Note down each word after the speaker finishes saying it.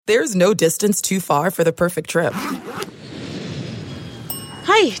There's no distance too far for the perfect trip.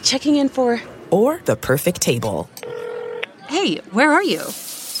 Hi, checking in for... Or the perfect table. Hey, where are you?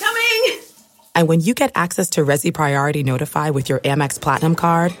 Coming! And when you get access to Resi Priority Notify with your Amex Platinum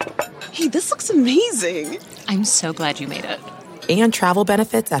card... Hey, this looks amazing. I'm so glad you made it. And travel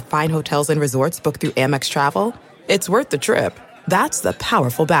benefits at fine hotels and resorts booked through Amex Travel, it's worth the trip. That's the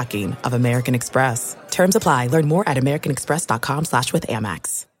powerful backing of American Express. Terms apply. Learn more at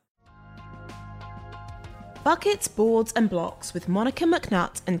americanexpress.com/withAmex. Buckets, Boards and Blocks with Monica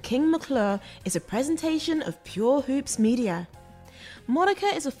McNutt and King McClure is a presentation of Pure Hoops Media. Monica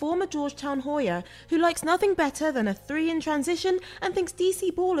is a former Georgetown Hoya who likes nothing better than a 3 in transition and thinks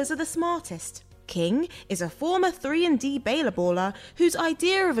DC ballers are the smartest. King is a former 3-and-D Baylor baller whose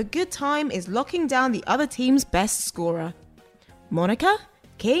idea of a good time is locking down the other team's best scorer. Monica,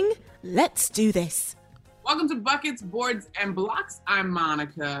 King, let's do this. Welcome to Buckets, Boards, and Blocks. I'm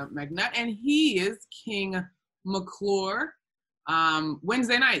Monica McNutt, and he is King McClure.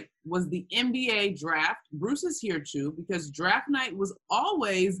 Wednesday night was the NBA draft. Bruce is here too because draft night was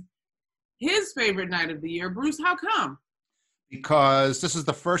always his favorite night of the year. Bruce, how come? Because this is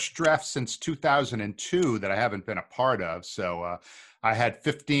the first draft since 2002 that I haven't been a part of. So I had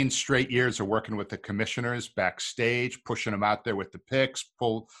 15 straight years of working with the commissioners backstage, pushing them out there with the picks,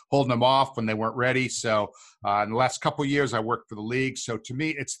 holding them off when they weren't ready. So in the last couple of years, I worked for the league. So to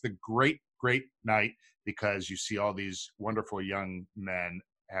me, it's the great night because you see all these wonderful young men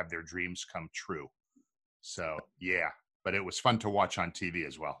have their dreams come true. So, yeah, but it was fun to watch on TV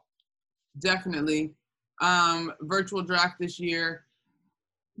as well. Definitely. Virtual draft this year.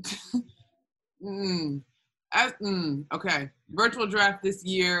 Okay. Virtual draft this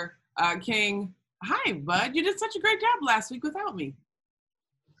year. King, hi, bud. You did such a great job last week without me.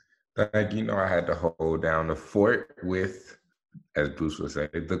 Thank you. I had to hold down the fort with, as Bruce would say,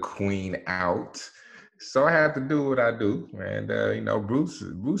 the queen out. So I had to do what I do. And,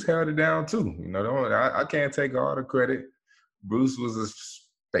 Bruce held it down too. I can't take all the credit. Bruce was a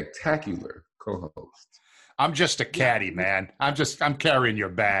spectacular co-host. I'm just a caddy, man. I'm carrying your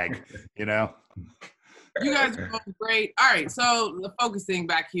bag, You guys are both great. All right, so the focusing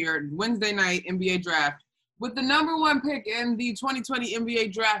back here, Wednesday night NBA draft. With the number 1 pick in the 2020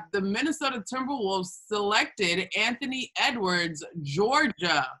 NBA draft, the Minnesota Timberwolves selected Anthony Edwards,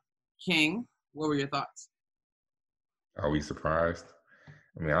 Georgia. King, what were your thoughts? Are we surprised?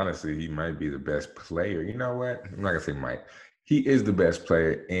 I mean, honestly, he might be the best player. You know what? I'm not going to say might. He is the best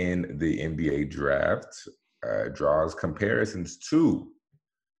player in the NBA draft. Draws comparisons to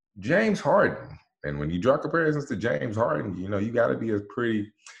James Harden. And when you draw comparisons to James Harden, you got to be a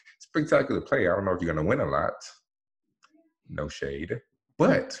pretty spectacular player. I don't know if you're going to win a lot. No shade.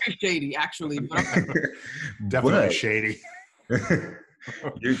 But very shady, actually. Definitely shady.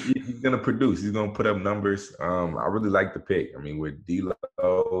 He's going to produce. He's going to put up numbers. I really like the pick. I mean, with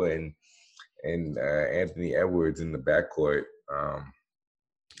D'Lo and Anthony Edwards in the backcourt,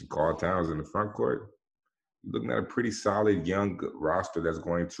 Karl Towns in the front court, you're looking at a pretty solid young roster that's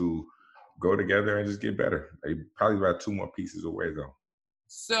going to go together and just get better. They probably about 2 more pieces away, though.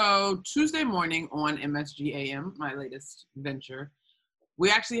 So Tuesday morning on MSG AM, my latest venture, we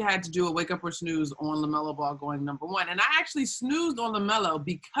actually had to do a wake up or snooze on LaMelo Ball going number 1. And I actually snoozed on LaMelo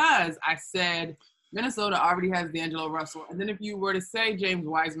because I said Minnesota already has D'Angelo Russell. And then if you were to say James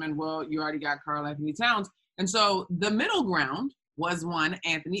Wiseman, well, you already got Karl Anthony Towns. And so the middle ground was one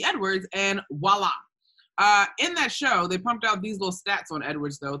Anthony Edwards, and voila. In that show, they pumped out these little stats on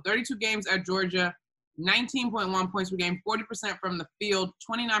Edwards, though. 32 games at Georgia, 19.1 points per game, 40% from the field,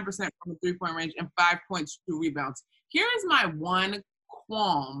 29% from the three-point range, and 5.2 rebounds. Here is my one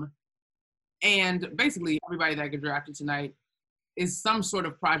qualm, and basically everybody that got drafted tonight is some sort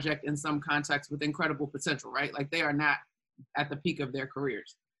of project in some context with incredible potential, right? Like they are not at the peak of their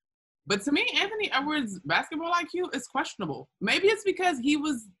careers. But to me, Anthony Edwards' basketball IQ is questionable. Maybe it's because he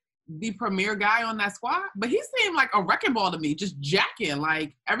was the premier guy on that squad, but he seemed like a wrecking ball to me, just jacking,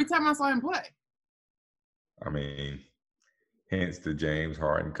 like every time I saw him play. I mean, hence the James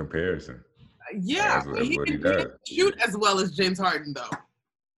Harden comparison. Yeah, he doesn't shoot as well as James Harden, though.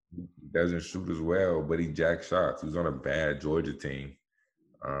 He doesn't shoot as well, but he jacks shots. He was on a bad Georgia team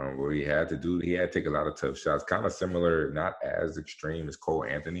where he had to take a lot of tough shots. Kind of similar, not as extreme as Cole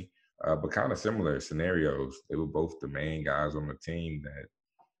Anthony, but kind of similar scenarios. They were both the main guys on the team that,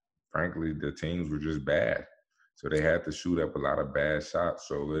 frankly, the teams were just bad. So they had to shoot up a lot of bad shots.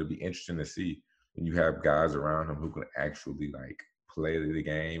 So it'll be interesting to see when you have guys around him who can actually, play the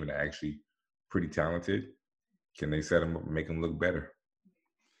game and actually pretty talented. Can they set him up and make him look better?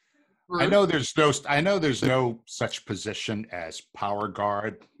 I know there's no such position as power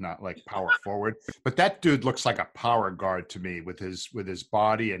guard, not like power forward, but that dude looks like a power guard to me with his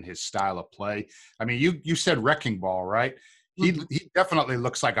body and his style of play. I mean, you said wrecking ball, right? He definitely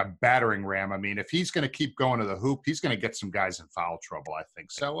looks like a battering ram. I mean, if he's going to keep going to the hoop, he's going to get some guys in foul trouble, I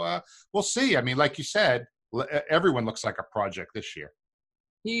think. So we'll see. I mean, like you said, everyone looks like a project this year.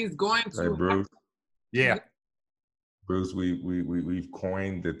 He's going to. Hey, Bruce. Yeah. Bruce, we've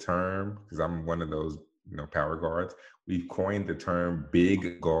coined the term, because I'm one of those, power guards. We've coined the term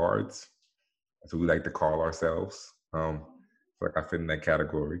big guards. That's what we like to call ourselves. Like I fit in that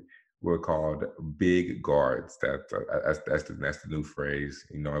category. We're called big guards. That's the new phrase.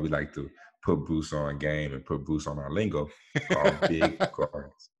 We like to put Bruce on game and put Bruce on our lingo. Called big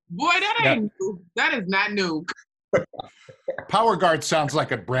guards. Boy, that ain't new. That is not new. Power guard sounds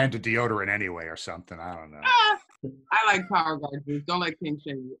like a brand of deodorant anyway or something. I don't know. I like power guard, Bruce. Don't let King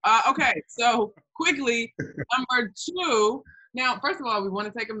shame you. Okay, so quickly, number 2. Now, first of all, we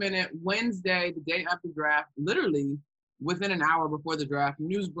want to take a minute. Wednesday, the day after draft, literally within an hour before the draft,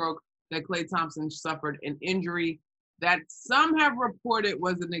 news broke that Klay Thompson suffered an injury that some have reported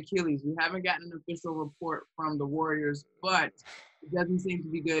was an Achilles. We haven't gotten an official report from the Warriors, but it doesn't seem to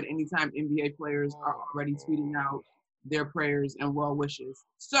be good anytime NBA players are already tweeting out their prayers and well wishes.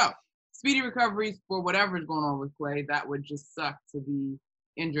 So, speedy recovery for whatever's going on with Klay. That would just suck to be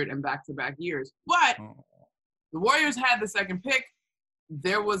injured in back-to-back years. But the Warriors had the second pick.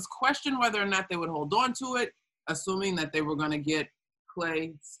 There was question whether or not they would hold on to it, assuming that they were going to get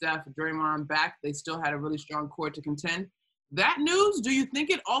Klay, Steph, Draymond back. They still had a really strong core to contend. That news, do you think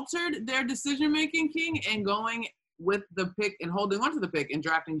it altered their decision-making, King, and going with the pick and holding on to the pick and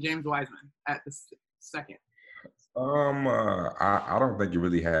drafting James Wiseman at the second? I don't think it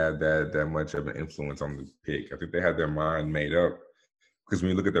really had that much of an influence on the pick. I think they had their mind made up, because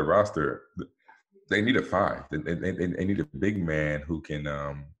when you look at their roster, they need a 5. They need a big man who can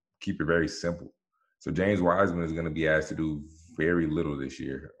keep it very simple. So James Wiseman is going to be asked to do very little this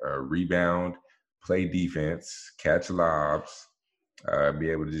year. Rebound, play defense, catch lobs, be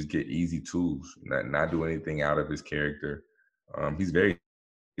able to just get easy tools, not do anything out of his character. He's a very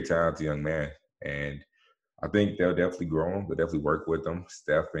talented young man, and I think they'll definitely grow him. They'll definitely work with him.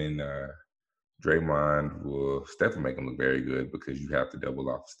 Steph and Draymond will make him look very good, because you have to double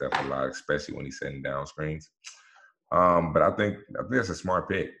off Steph a lot, especially when he's setting down screens. But I think that's a smart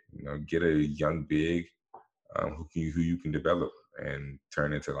pick. Get a young big who you can develop and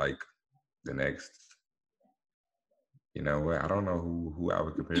turn into like the next. I don't know who I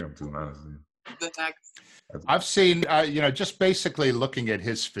would compare him to, honestly. The next. I've seen, just basically looking at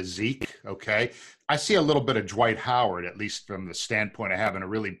his physique, okay, I see a little bit of Dwight Howard, at least from the standpoint of having a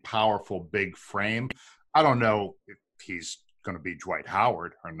really powerful, big frame. I don't know if he's going to be Dwight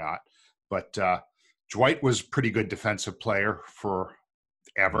Howard or not, but Dwight was a pretty good defensive player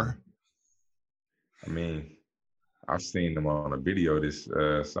forever. I mean, I've seen him on a video this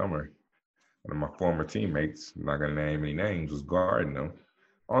summer. One of my former teammates, I'm not going to name any names, was guarding him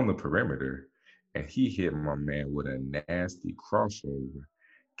on the perimeter. And he hit my man with a nasty crossover,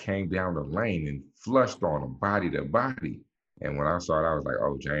 came down the lane and flushed on him body to body. And when I saw it, I was like,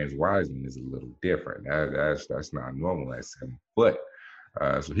 oh, James Wiseman is a little different. That's not normal at 7 foot.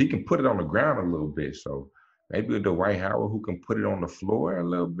 So he can put it on the ground a little bit. So maybe with Dwight Howard who can put it on the floor a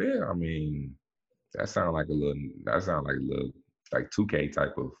little bit. I mean, that sounds like a little like 2K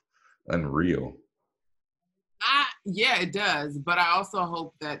type of unreal. Yeah, it does. But I also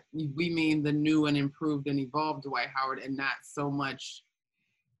hope that we mean the new and improved and evolved Dwight Howard, and not so much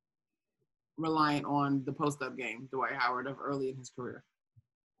reliant on the post-up game Dwight Howard of early in his career.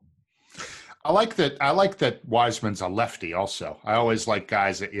 I like that Wiseman's a lefty also. I always like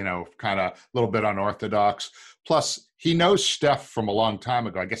guys that, kind of a little bit unorthodox. Plus, he knows Steph from a long time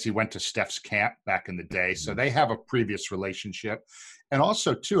ago. I guess he went to Steph's camp back in the day. So they have a previous relationship. And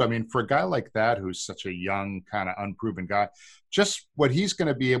also, too, I mean, for a guy like that who's such a young, kind of unproven guy, just what he's going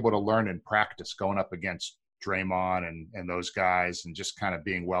to be able to learn in practice going up against Draymond and those guys, and just kind of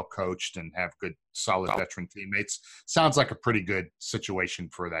being well coached and have good, solid veteran teammates, sounds like a pretty good situation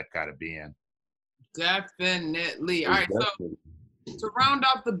for that guy to be in. Definitely. All right, so to round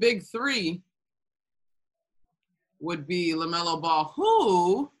off the big 3 would be LaMelo Ball,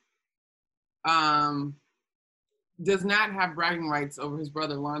 who does not have bragging rights over his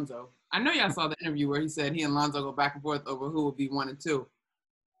brother Lonzo. I know y'all saw the interview where he said he and Lonzo go back and forth over who would be 1 and 2.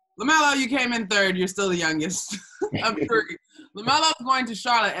 LaMelo, you came in 3rd. You're still the youngest of 3. LaMelo's going to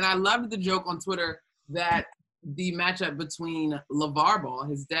Charlotte, and I loved the joke on Twitter that the matchup between LeVar Ball,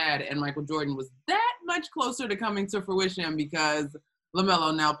 his dad, and Michael Jordan was that much closer to coming to fruition, because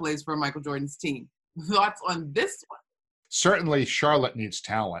LaMelo now plays for Michael Jordan's team. Thoughts on this one? Certainly, Charlotte needs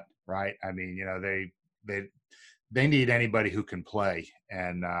talent, right? I mean, they need anybody who can play,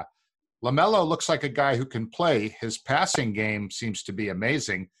 and LaMelo looks like a guy who can play. His passing game seems to be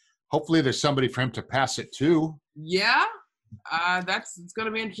amazing. Hopefully, there's somebody for him to pass it to. Yeah, it's going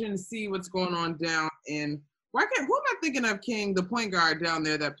to be interesting to see what's going on down in. Who am I thinking of, King, the point guard down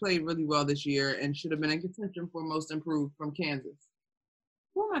there that played really well this year and should have been in contention for most improved from Kansas?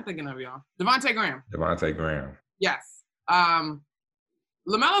 Who am I thinking of, y'all? Devontae Graham. Devontae Graham. Yes.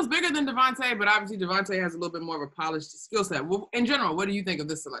 LaMelo's bigger than Devontae, but obviously Devontae has a little bit more of a polished skill set. Well, in general, what do you think of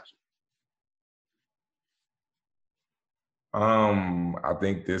this selection? I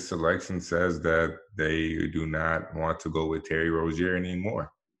think this selection says that they do not want to go with Terry Rozier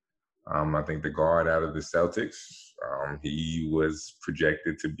anymore. I think the guard out of the Celtics, he was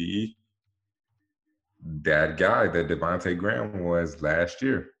projected to be that guy that Devontae Graham was last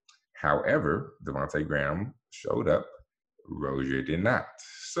year. However, Devontae Graham showed up. Rozier did not.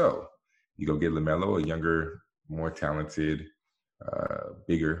 So you go get LaMelo, a younger, more talented,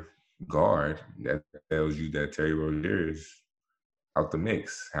 bigger guard. That tells you that Terry Rozier is out the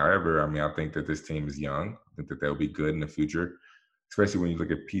mix. However, I mean, I think that this team is young. I think that they'll be good in the future, especially when you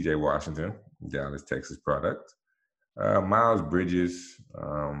look at P.J. Washington, Dallas, Texas product. Miles Bridges,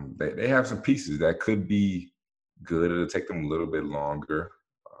 they have some pieces that could be good. It'll take them a little bit longer.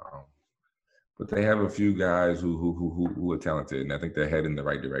 But they have a few guys who are talented, and I think they're heading in the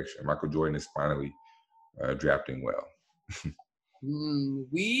right direction. Michael Jordan is finally drafting well.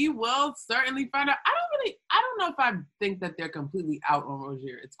 We will certainly find out. I don't know if I think that they're completely out on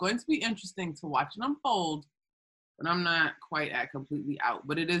Rozier. It's going to be interesting to watch it unfold, but I'm not quite at completely out.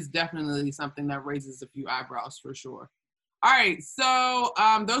 But it is definitely something that raises a few eyebrows for sure. All right, so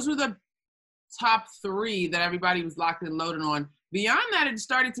those were the top three that everybody was locked and loaded on. Beyond that, it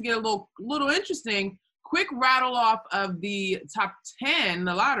started to get a little interesting. Quick rattle off of the top 10,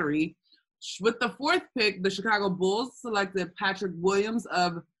 the lottery. With the fourth pick, the Chicago Bulls selected Patrick Williams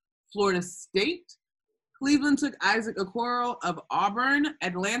of Florida State. Cleveland took Isaac Okoro of Auburn.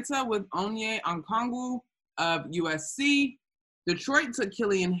 Atlanta with Onye Okongwu of USC. Detroit took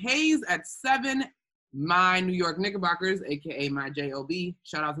Killian Hayes at 7. My New York Knickerbockers, a.k.a. my J.O.B.,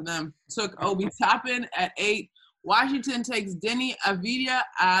 shout out to them, took Obi Toppin at 8. Washington takes Denny Avdia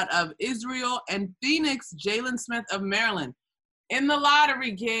out of Israel. And Phoenix, Jalen Smith of Maryland. In the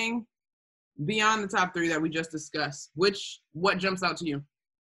lottery, King, beyond the top three that we just discussed, what jumps out to you?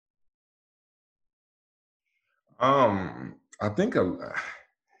 I think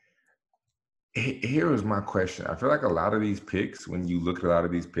here is my question. I feel like a lot of these picks, when you look at a lot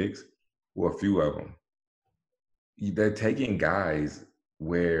of these picks, well, a few of them, they're taking guys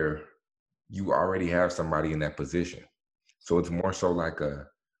where you already have somebody in that position. So it's more so like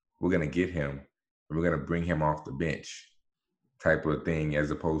we're going to get him, and we're going to bring him off the bench type of thing,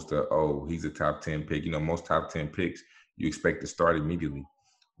 as opposed to, oh, he's a top 10 pick. You know, most top 10 picks, you expect to start immediately.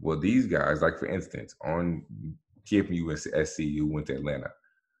 Well, these guys, like for instance, on kid from USC who went to Atlanta,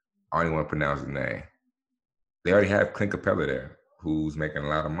 I don't even want to pronounce his name. They already have Clint Capella there, who's making a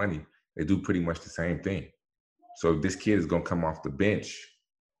lot of money. They do pretty much the same thing. So if this kid is going to come off the bench,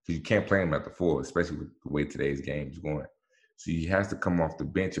 because you can't play him at the 4, especially with the way today's game is going. So he has to come off the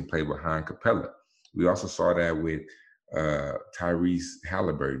bench and play behind Capella. We also saw that with Tyrese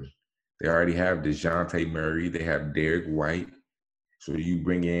Halliburton. They already have DeJounte Murray. They have Derek White. So you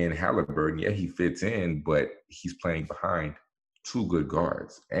bring in Halliburton. Yeah, he fits in, but he's playing behind 2 good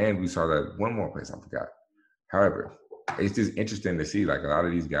guards. And we saw that one more place I forgot. However, it's just interesting to see, like, a lot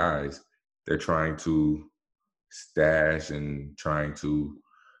of these guys, they're trying to stash and trying to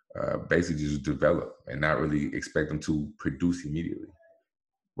basically just develop and not really expect them to produce immediately.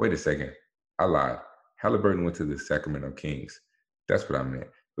 Wait a second. I lied. Halliburton went to the Sacramento Kings. That's what I meant,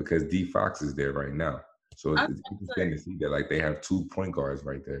 because D Fox is there right now. So it's interesting to see that, like, they have 2 point guards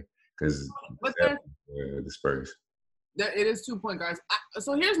right there, because the Spurs. It is 2 point guards.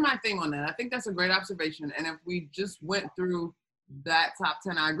 So here's my thing on that. I think that's a great observation. And if we just went through that top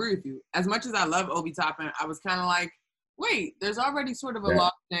 10, I agree with you. As much as I love Obi Toppin, I was kind of like, wait, there's already sort of a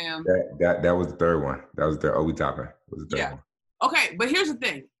lockdown. That was the third one. That was the Obi Toppin was the third one. Okay, but here's the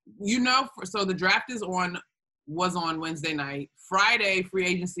thing. So the draft was on Wednesday night. Friday, free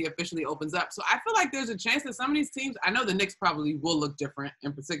agency officially opens up. So I feel like there's a chance that some of these teams, I know the Knicks probably will look different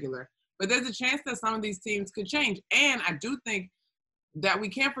in particular, but there's a chance that some of these teams could change. And I do think that we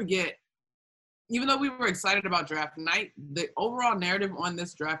can't forget, even though we were excited about draft night, the overall narrative on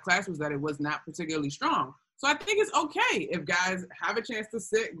this draft class was that it was not particularly strong. So I think it's okay if guys have a chance to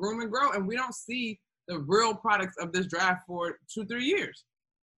sit, groom, and grow, and we don't see the real products of this draft for 2-3 years.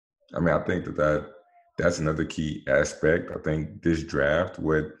 I mean, I think that's another key aspect. I think this draft,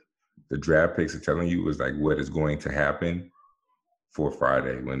 what the draft picks are telling you is like what is going to happen for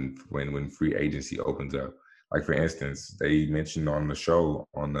Friday when free agency opens up. Like for instance, they mentioned on the show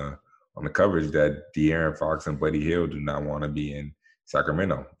on the coverage that De'Aaron Fox and Buddy Hield do not want to be in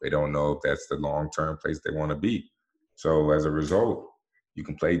Sacramento. They don't know if that's the long-term place they want to be. So as a result, you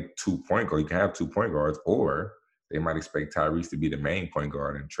can play 2 point guards. You can have 2 point guards, or they might expect Tyrese to be the main point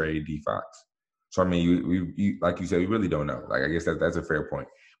guard and trade D Fox. So I mean, we like you said, we really don't know. Like I guess that's a fair point.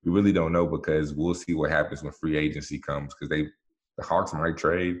 We really don't know because we'll see what happens when free agency comes. Because the Hawks might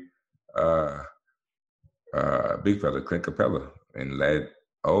trade big fella Clint Capella and let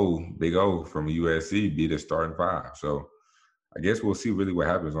Big O from USC be the starting 5. So I guess we'll see really what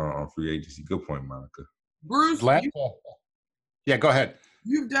happens on free agency. Good point, Monica. Bruce, yeah, go ahead.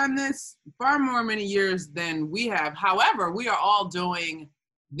 You've done this far more many years than we have. However, we are all doing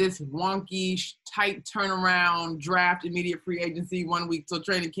this wonky, tight turnaround draft, immediate free agency, 1 week till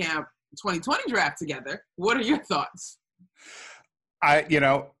training camp, 2020 draft together. What are your thoughts?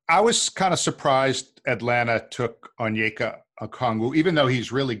 I was kind of surprised Atlanta took Onyeka Okongwu, even though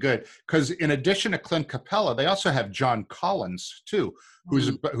he's really good, because in addition to Clint Capella, they also have John Collins too, who's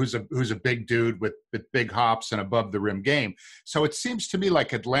a big dude with big hops and above the rim game. So it seems to me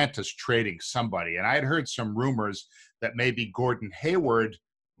like Atlanta's trading somebody, and I had heard some rumors that maybe Gordon Hayward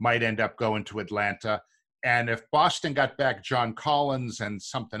might end up going to Atlanta, and if Boston got back John Collins and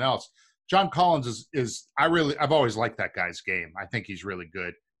something else. John Collins I've always liked that guy's game. I think he's really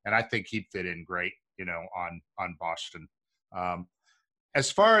good, and I think he'd fit in great, on Boston. As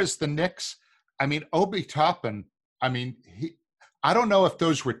far as the Knicks, I mean, Obi Toppin, I don't know if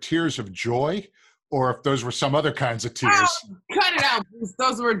those were tears of joy or if those were some other kinds of tears. Oh, cut it out, Bruce.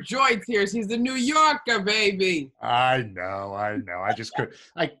 Those were joy tears. He's a New Yorker, baby. I know. I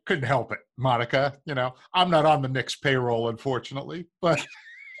couldn't help it, Monica. I'm not on the Knicks payroll, unfortunately, but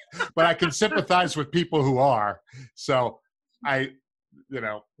I can sympathize with people who are. So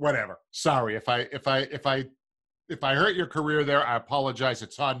whatever. Sorry if I hurt your career there, I apologize.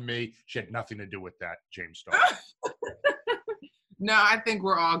 It's on me. She had nothing to do with that, James Starr. No, I think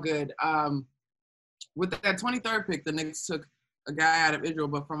we're all good. With that 23rd pick, the Knicks took a guy out of Israel,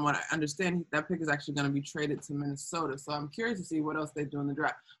 but from what I understand, that pick is actually going to be traded to Minnesota. So I'm curious to see what else they do in the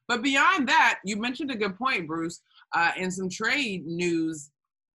draft. But beyond that, you mentioned a good point, Bruce, and some trade news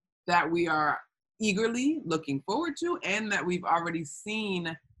that we are eagerly looking forward to and that we've already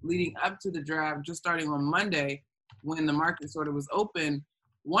seen leading up to the draft, just starting on Monday when the market sort of was open.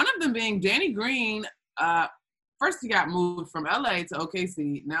 One of them being Danny Green. First, he got moved from LA to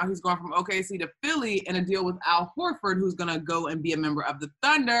OKC. Now he's going from OKC to Philly in a deal with Al Horford, who's going to go and be a member of the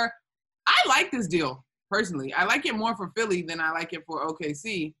Thunder. I like this deal, personally. I like it more for Philly than I like it for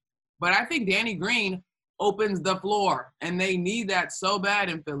OKC. But I think Danny Green opens the floor, and they need that so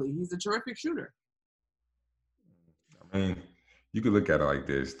bad in Philly. He's a terrific shooter. I mean, you could look at it like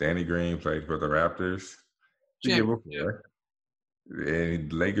this. Danny Green played for the Raptors. And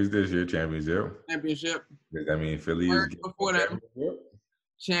Lakers this year, championship. Does that mean Philly is before that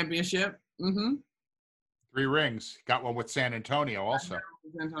championship? Mm-hmm. 3 rings. Got one with San Antonio also.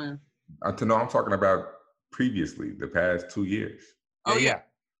 I'm talking about previously, the past 2 years. Oh, yeah.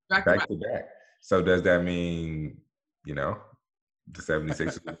 Back to back. So does that mean, the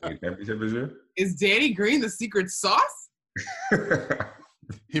 76ers will win championship this year? Is Danny Green the secret sauce?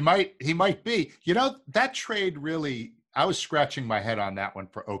 He might be. That trade really, I was scratching my head on that one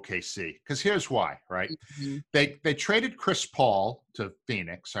for OKC because here's why, right? Mm-hmm. They traded Chris Paul to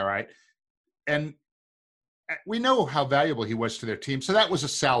Phoenix, all right? And we know how valuable he was to their team. So that was a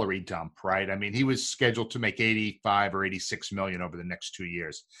salary dump, right? I mean, he was scheduled to make 85 or 86 million over the next 2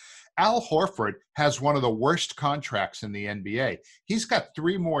 years. Al Horford has one of the worst contracts in the NBA. He's got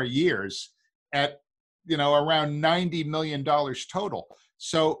 3 more years at, around $90 million total.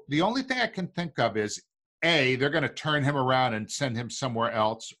 So the only thing I can think of is A, they're going to turn him around and send him somewhere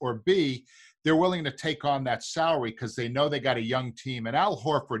else, or B, they're willing to take on that salary because they know they got a young team. And Al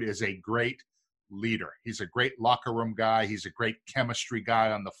Horford is a great leader. He's a great locker room guy. He's a great chemistry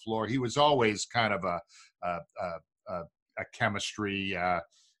guy on the floor. He was always kind of a chemistry,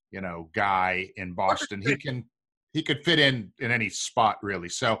 guy in Boston. He could fit in any spot really.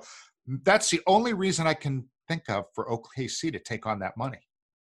 So that's the only reason I can think of for OKC to take on that money.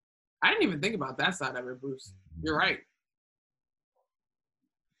 I didn't even think about that side of it, Bruce. You're right.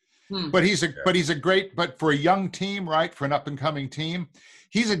 But but for a young team, right? For an up and coming team,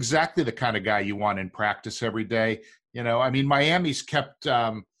 he's exactly the kind of guy you want in practice every day. Miami's kept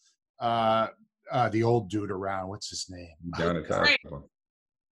the old dude around. What's his name? Udonis Haslem.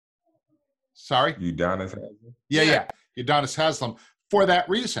 Sorry? Udonis Haslem? Yeah. Udonis Haslem. For that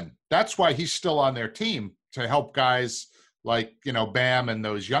reason. That's why he's still on their team, to help guys like, Bam and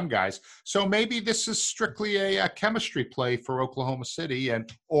those young guys. So maybe this is strictly a chemistry play for Oklahoma City,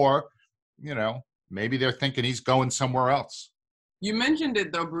 or maybe they're thinking he's going somewhere else. You mentioned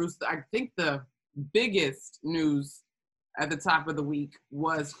it though, Bruce. I think the biggest news at the top of the week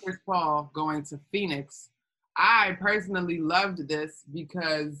was Chris Paul going to Phoenix. I personally loved this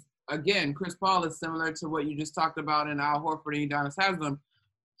because, again, Chris Paul is similar to what you just talked about in Al Horford and Udonis Haslem.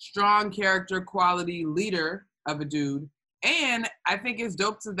 Strong character, quality leader of a dude. And I think it's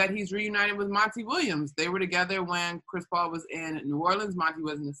dope that he's reunited with Monty Williams. They were together when Chris Paul was in New Orleans. Monty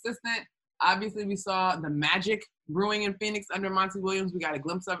was an assistant. Obviously, we saw the magic brewing in Phoenix under Monty Williams. We got a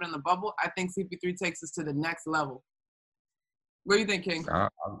glimpse of it in the bubble. I think CP3 takes us to the next level. What do you think, King? I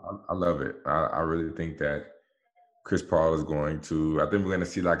love it. I really think that Chris Paul is I think we're going to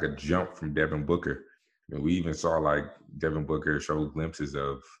see like a jump from Devin Booker. I mean, we even saw like Devin Booker show glimpses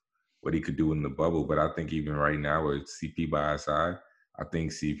of what he could do in the bubble. But I think even right now with CP by his side, I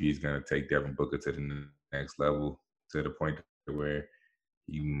think CP is going to take Devin Booker to the next level, to the point where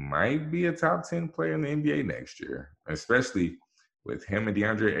he might be a top 10 player in the NBA next year, especially with him and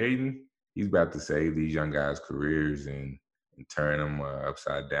DeAndre Ayton. He's about to save these young guys' careers and turn them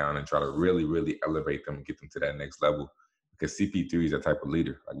upside down and try to really, really elevate them and get them to that next level. Because CP3 is that type of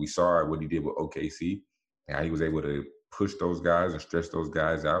leader. Like we saw what he did with OKC and how he was able to push those guys and stretch those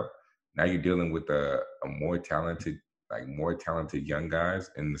guys out. Now you're dealing with a more talented young guys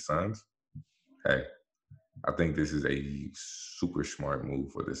in the Suns. Hey, I think this is a super smart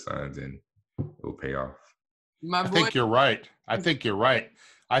move for the Suns, and it will pay off. I think you're right. I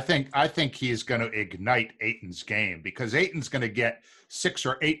think he's going to ignite Ayton's game, because Ayton's going to get 6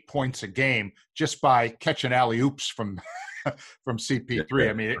 or 8 points a game just by catching alley-oops from CP3.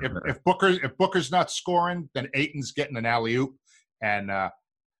 I mean, if Booker's not scoring, then Ayton's getting an alley-oop, and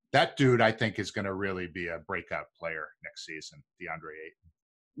that dude, I think, is going to really be a breakout player next season, DeAndre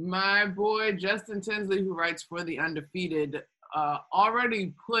Ayton. My boy Justin Tinsley, who writes for The Undefeated,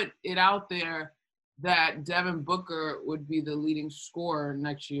 already put it out there that Devin Booker would be the leading scorer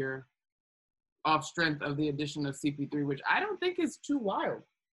next year off strength of the addition of CP3, which I don't think is too wild.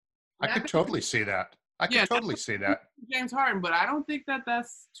 I could totally see that. I could totally see that. James Harden, but I don't think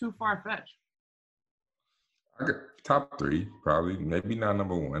that's too far-fetched. Top 3, probably. Maybe not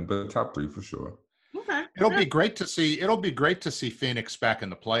number 1, but top 3 for sure. Okay. It'll be great to see Phoenix back in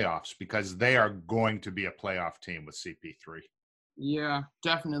the playoffs, because they are going to be a playoff team with CP3. Yeah,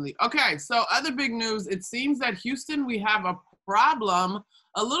 definitely. Okay, so other big news. It seems that Houston, we have a problem,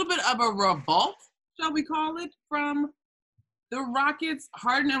 a little bit of a revolt, shall we call it, from the Rockets.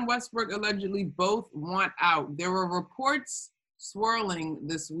 Harden and Westbrook allegedly both want out. There were reports swirling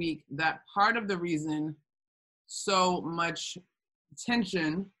this week that part of the reason so much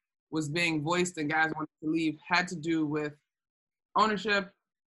tension was being voiced and guys wanted to leave had to do with ownership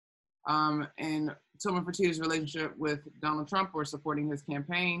and Tillman Fertitta's relationship with Donald Trump or supporting his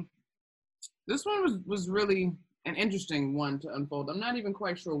campaign. This one was really an interesting one to unfold. I'm not even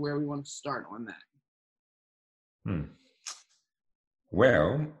quite sure where we want to start on that.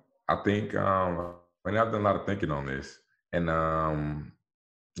 Well, I think I've done a lot of thinking on this, and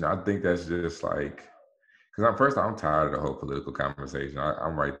I think that's just like, because I'm tired of the whole political conversation.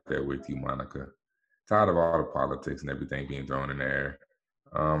 I'm right there with you, Monica. Tired of all the politics and everything being thrown in the air.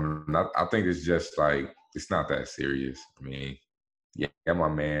 I think it's just like, it's not that serious. I mean, yeah, my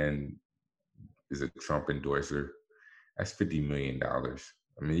man is a Trump endorser. That's $50 million.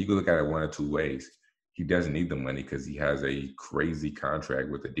 I mean, you can look at it one or two ways. He doesn't need the money because he has a crazy contract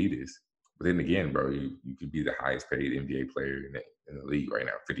with Adidas. But then again, bro, you could be the highest paid NBA player in the league right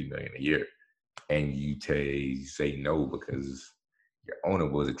now, $50 million a year. And you say no because your owner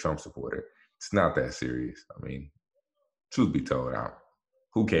was a Trump supporter. It's not that serious. I mean, truth be told,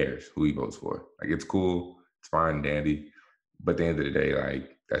 who cares who he votes for? Like, it's cool, it's fine, dandy. But at the end of the day,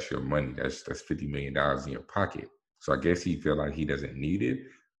 like, that's your money. That's $50 million in your pocket. So I guess he feel like he doesn't need it.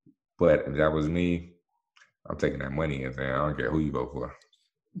 But if that was me, I'm taking that money and saying, I don't care who you vote for.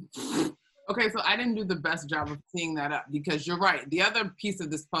 Okay, so I didn't do the best job of teeing that up, because you're right. The other piece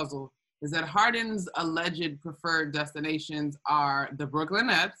of this puzzle is that Harden's alleged preferred destinations are the Brooklyn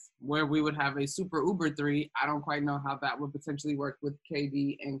Nets, where we would have a super Uber 3. I don't quite know how that would potentially work with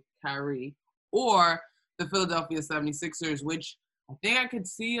KD and Kyrie. Or the Philadelphia 76ers, which I think I could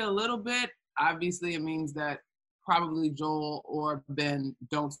see a little bit. Obviously, it means that probably Joel or Ben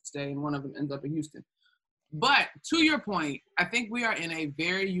don't stay and one of them ends up in Houston. But to your point, I think we are in a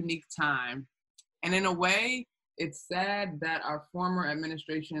very unique time And in a way, it's sad that our former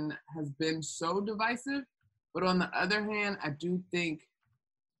administration has been so divisive. But on the other hand, I do think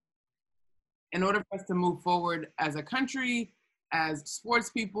in order for us to move forward as a country, as sports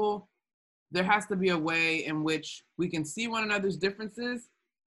people, there has to be a way in which we can see one another's differences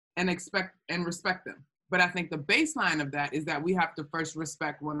and expect and respect them. But I think the baseline of that is that we have to first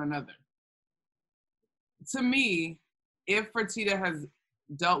respect one another. To me, if Fertitta has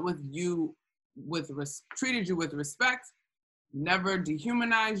dealt with you treated you with respect, never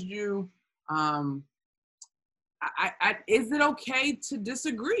dehumanized you, is it okay to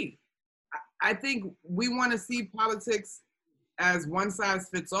disagree? I think we want to see politics as one size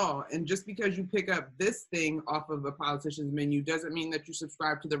fits all. And just because you pick up this thing off of a politician's menu doesn't mean that you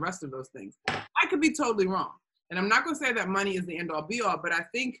subscribe to the rest of those things. I could be totally wrong. And I'm not going to say that money is the end all be all, but I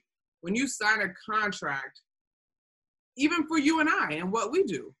think when you sign a contract, even for you and I and what we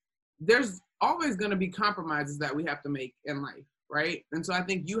do, there's always going to be compromises that we have to make in life, right? And so I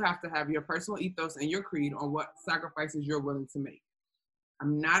think you have to have your personal ethos and your creed on what sacrifices you're willing to make.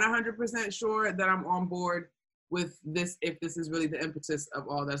 I'm not 100% sure that I'm on board with this, if this is really the impetus of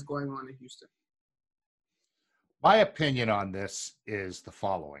all that's going on in Houston. My opinion on this is the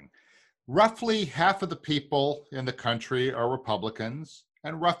following. Roughly half of the people in the country are Republicans,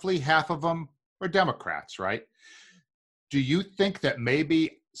 and roughly half of them are Democrats, right? Do you think that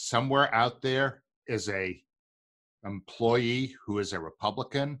maybe somewhere out there is a employee who is a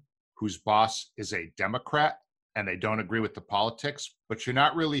Republican, whose boss is a Democrat, and they don't agree with the politics, but you're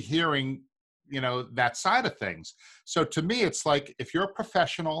not really hearing, that side of things? So to me, it's like, if you're a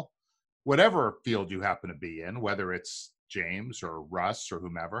professional, whatever field you happen to be in, whether it's James or Russ or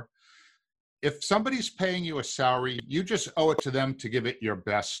whomever, if somebody's paying you a salary, you just owe it to them to give it your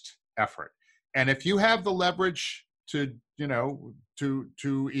best effort. And if you have the leverage to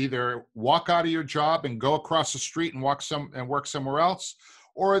either walk out of your job and go across the street and work somewhere else,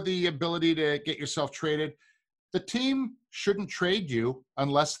 or the ability to get yourself traded, the team shouldn't trade you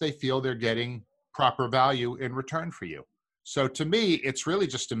unless they feel they're getting proper value in return for you. So to me, it's really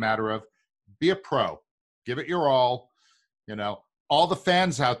just a matter of be a pro, give it your all. All the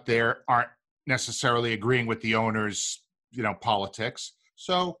fans out there aren't necessarily agreeing with the owner's, politics.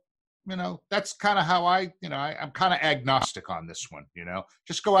 So, that's kind of how I'm kind of agnostic on this one,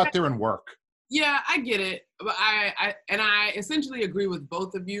 just go out there and work. Yeah, I get it. But I essentially agree with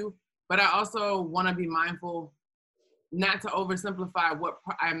both of you, but I also want to be mindful not to oversimplify what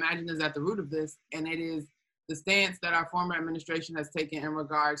I imagine is at the root of this, and it is the stance that our former administration has taken in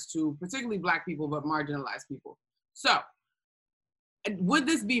regards to particularly Black people, but marginalized people. So, would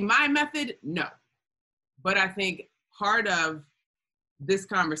this be my method? No. But I think part of this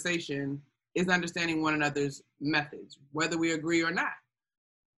conversation is understanding one another's methods, whether we agree or not.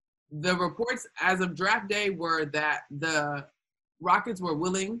 The reports as of draft day were that the Rockets were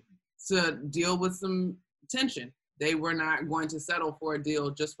willing to deal with some tension. They were not going to settle for a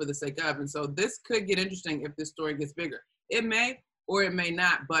deal just for the sake of. And so this could get interesting if this story gets bigger. It may or it may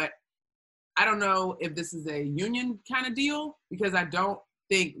not, but I don't know if this is a union kind of deal, because I don't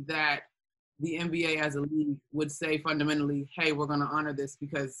think that the NBA as a league would say fundamentally, hey, we're going to honor this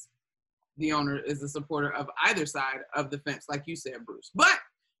because the owner is a supporter of either side of the fence, like you said, Bruce. But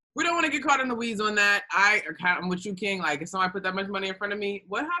we don't want to get caught in the weeds on that. I'm with you, King. Like, if somebody put that much money in front of me,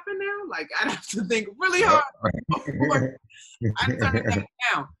 what happened now? Like, I'd have to think really hard before I turn that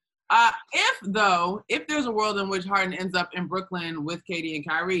down. If there's a world in which Harden ends up in Brooklyn with KD and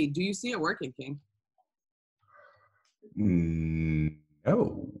Kyrie, do you see it working, King?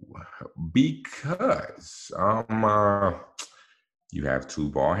 No, because you have two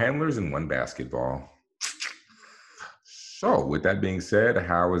ball handlers and one basketball. So with that being said,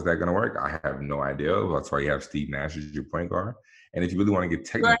 how is that going to work? I have no idea. That's why you have Steve Nash as your point guard. And if you really want to get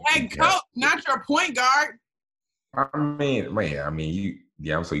technical, your head coach, not your point guard. I'm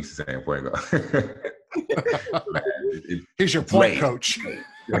so used to saying point guard. He's your point coach.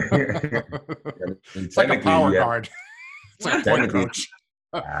 It's like a power guard. It's like a point coach.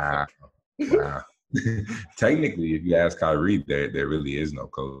 Wow. Technically, if you ask Kyrie, there really is no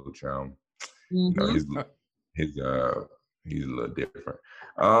coach. He's a little different.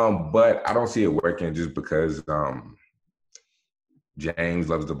 But I don't see it working just because James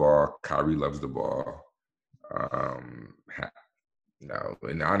loves the ball, Kyrie loves the ball. No,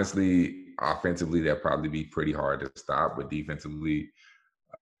 and honestly, offensively, they'll probably be pretty hard to stop, but defensively,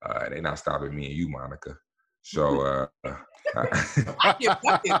 they're not stopping me and you, Monica. So I get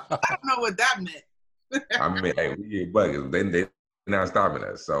buckets. I don't know what that meant. I mean, hey, we get buckets. They're not stopping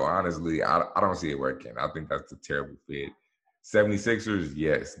us. So honestly, I don't see it working. I think that's a terrible fit. 76ers,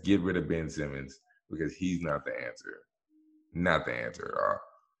 yes, get rid of Ben Simmons. because he's not the answer. Not the answer.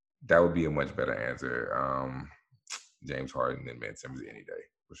 That would be a much better answer. James Harden than Ben Simmons any day,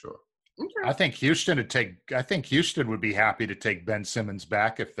 for sure. I think Houston would be happy to take Ben Simmons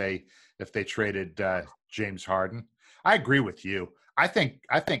back if they traded James Harden. I agree with you. I think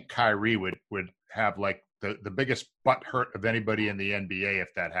Kyrie would have like the biggest butt hurt of anybody in the NBA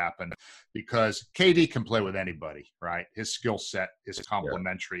if that happened, because KD can play with anybody, right? His skill set is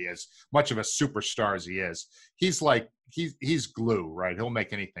complementary. As much of a superstar as he is, he's glue, right? He'll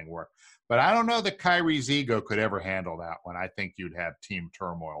make anything work. But I don't know that Kyrie's ego could ever handle that one. I think you'd have team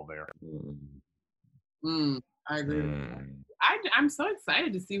turmoil there. I agree. I'm so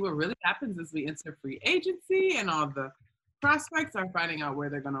excited to see what really happens as we enter free agency and all the prospects are finding out where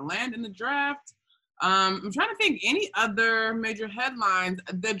they're going to land in the draft. I'm trying to think any other major headlines.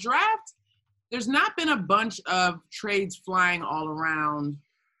 The draft, there's not been a bunch of trades flying all around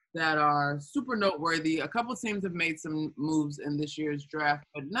that are super noteworthy. A couple teams have made some moves in this year's draft,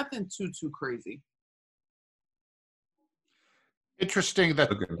 but nothing too crazy. Interesting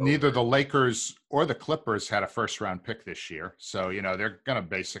that neither the Lakers or the Clippers had a first-round pick this year. So, they're going to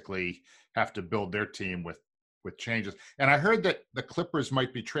basically have to build their team with changes. And I heard that the Clippers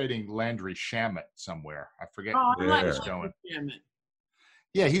might be trading Landry Shamet somewhere. I forget where he's going.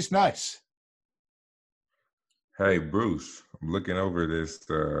 Yeah, he's nice. Hey, Bruce, I'm looking over this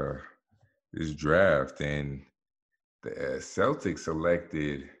draft, and the Celtics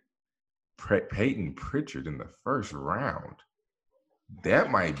selected Peyton Pritchard in the first round.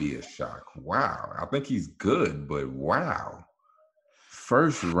 That might be a shock. Wow. I think he's good, but wow.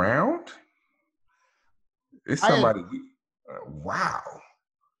 First round? It's somebody. Wow.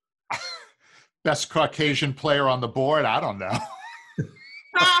 Best Caucasian player on the board? I don't know.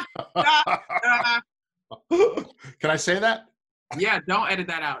 Can I say that? Yeah, don't edit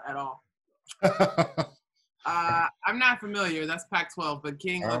that out at all. I'm not familiar. That's Pac-12, but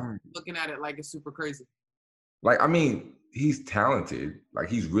King looking at it like it's super crazy. Like, I mean, he's talented. Like,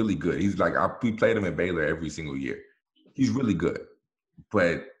 he's really good. He's like, we played him at Baylor every single year. He's really good.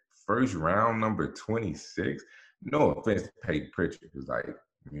 But first round, number 26, no offense to Peyton Pritchard. It's like,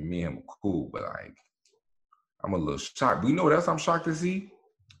 I mean, me and him are cool, but like, I'm a little shocked. But you know what else I'm shocked to see?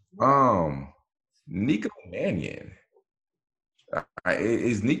 Nico Mannion.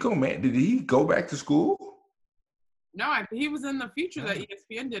 Is Nico Mannion, did he go back to school? No, he was in the feature that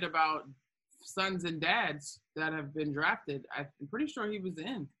ESPN did about sons and dads that have been drafted. I'm pretty sure he was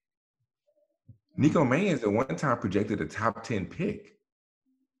in. Nico Mannion's at one time projected a top 10 pick.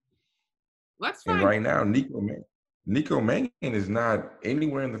 Let's find. And right now, Nico Mannion is not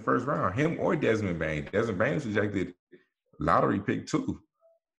anywhere in the first round. Him or Desmond Bane. Desmond Bane was projected lottery pick too.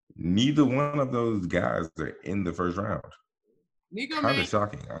 Neither one of those guys are in the first round. Nico Mannion,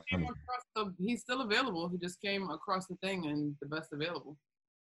 shocking. He's still available. He just came across the thing and the best available.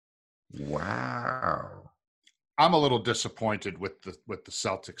 Wow. I'm a little disappointed with the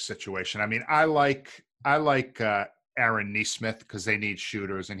Celtics situation. I mean, I like Aaron Nesmith because they need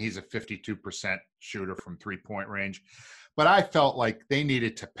shooters, and he's a 52% shooter from 3-point range. But I felt like they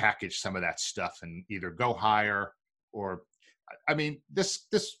needed to package some of that stuff and either go higher or, I mean, this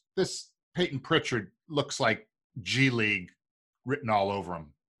Peyton Pritchard looks like G League written all over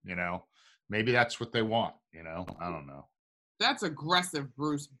him. Maybe that's what they want. I don't know. That's aggressive,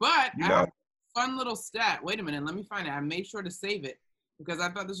 Bruce. But I have a fun little stat. Wait a minute. Let me find it. I made sure to save it because I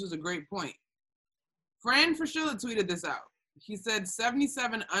thought this was a great point. Fran Fraschilla tweeted this out. He said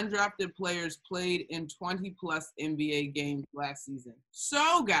 77 undrafted players played in 20-plus NBA games last season.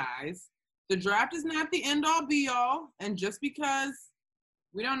 So, guys, the draft is not the end-all, be-all. And just because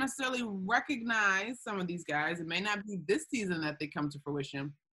we don't necessarily recognize some of these guys, it may not be this season that they come to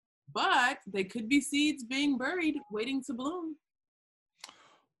fruition. But they could be seeds being buried, waiting to bloom.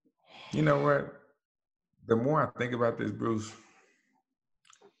 You know what? The more I think about this, Bruce,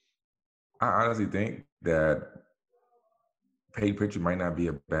 I honestly think that Peyton Pritchard might not be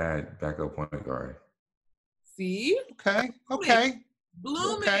a bad backup point guard. See? Okay.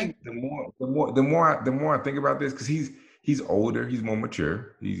 Blooming. Okay. The more I think about this, because he's older, he's more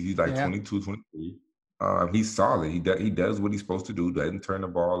mature. He's like 22, 23. He's solid. He does what he's supposed to do. Doesn't turn the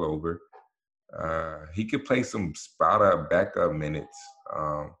ball over. He could play some spot-up backup minutes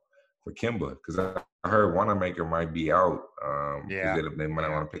for Kemba because I heard Wanamaker might be out. They might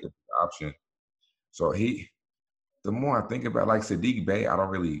not want to pick up the option. So the more I think about, like Saddiq Bey, I don't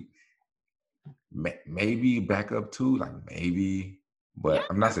really maybe backup too, like maybe, but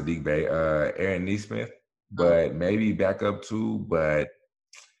I'm not Saddiq Bey. Aaron Nesmith, but maybe backup too, but.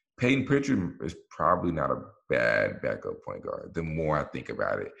 Peyton Pritchard is probably not a bad backup point guard. The more I think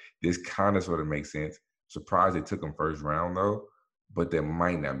about it, this kind of sort of makes sense. Surprised they took him first round though, but that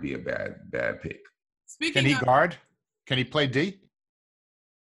might not be a bad pick. Can he guard? Can he play D?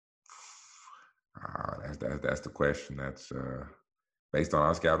 That's the question. That's based on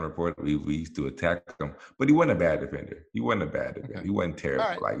our scouting report. We used to attack him, but he wasn't a bad defender. He wasn't terrible,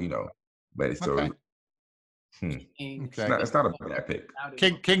 right. But it's still. Okay. It's not a bad pick.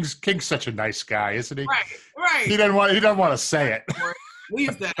 King's such a nice guy, isn't he? Right. He doesn't want to say it. We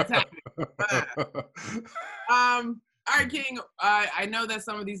used to attack him. All right, King. I know that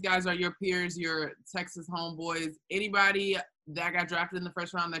some of these guys are your peers, your Texas homeboys. Anybody that got drafted in the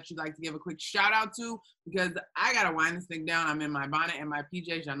first round that you'd like to give a quick shout out to? Because I gotta wind this thing down. I'm in my bonnet and my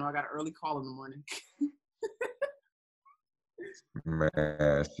PJs. I know I got an early call in the morning.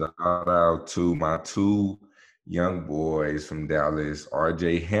 Man, shout out to my two young boys from Dallas,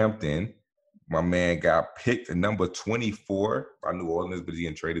 RJ Hampton. My man got picked at number 24 by New Orleans, but he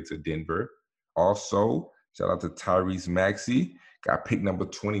traded to Denver. Also, shout out to Tyrese Maxey, got picked number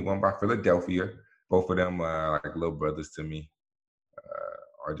 21 by Philadelphia. Both of them like little brothers to me.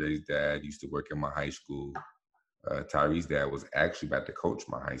 RJ's dad used to work in my high school. Tyrese's dad was actually about to coach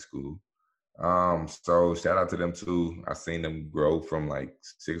my high school. So shout out to them too. I've seen them grow from like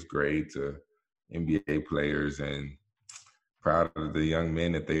 6th grade to NBA players, and proud of the young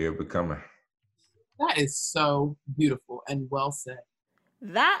men that they are becoming. That is so beautiful and well said.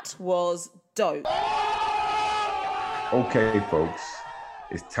 That was dope. Okay, folks,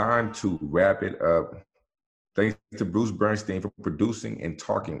 it's time to wrap it up. Thanks to Bruce Bernstein for producing and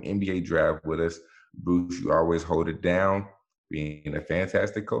talking NBA draft with us. Bruce, you always hold it down, being a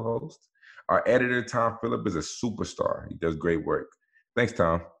fantastic co-host. Our editor, Tom Phillip, is a superstar. He does great work. Thanks,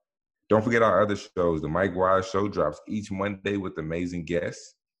 Tom. Don't forget our other shows. The Mike Wise Show drops each Monday with amazing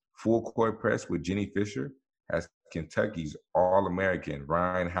guests. Full Court Press with Jenny Fisher has Kentucky's All-American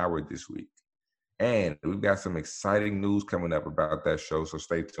Ryan Howard this week. And we've got some exciting news coming up about that show, so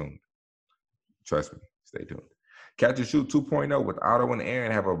stay tuned. Trust me, stay tuned. Catch and Shoot 2.0 with Otto and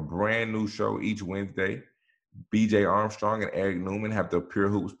Aaron have a brand new show each Wednesday. BJ Armstrong and Eric Newman have the Pure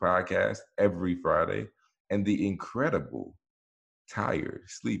Hoops podcast every Friday. And the incredible, tired,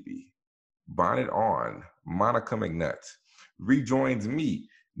 sleepy, bonnet on, Monica McNutt rejoins me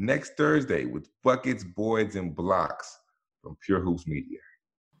next Thursday with Buckets, Boards, and Blocks from Pure Hoops Media.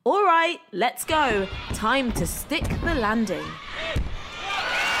 All right, let's go. Time to stick the landing.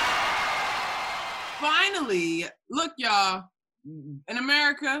 Finally, look, y'all, in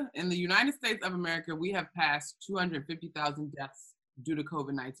America, in the United States of America, we have passed 250,000 deaths due to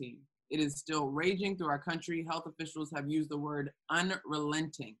COVID-19. It is still raging through our country. Health officials have used the word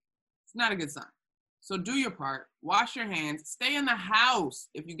unrelenting. It's not a good sign. So do your part, wash your hands, stay in the house.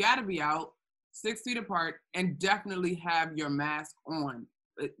 If you gotta be out, 6 feet apart, and definitely have your mask on.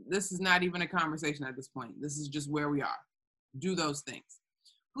 This is not even a conversation at this point. This is just where we are. Do those things.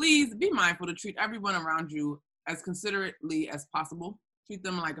 Please be mindful to treat everyone around you as considerately as possible. Treat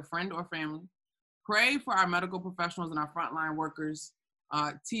them like a friend or family. Pray for our medical professionals and our frontline workers,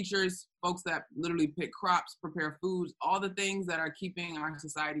 teachers, folks that literally pick crops, prepare foods, all the things that are keeping our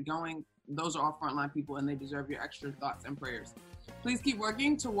society going. Those are all frontline people, and they deserve your extra thoughts and prayers. Please keep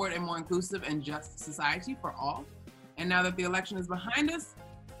working toward a more inclusive and just society for all. And now that the election is behind us,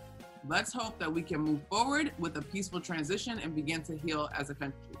 let's hope that we can move forward with a peaceful transition and begin to heal as a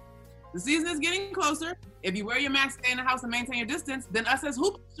country. The season is getting closer. If you wear your mask, stay in the house, and maintain your distance, then us as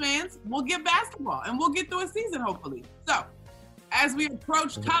Hoops fans will get basketball, and we'll get through a season, hopefully. So, as we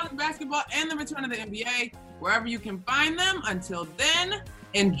approach college basketball and the return of the NBA, wherever you can find them, until then,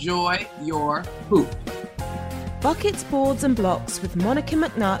 enjoy your hoop. Buckets, Boards, and Blocks with Monica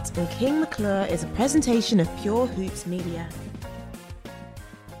McNutt and King McClure is a presentation of Pure Hoops Media.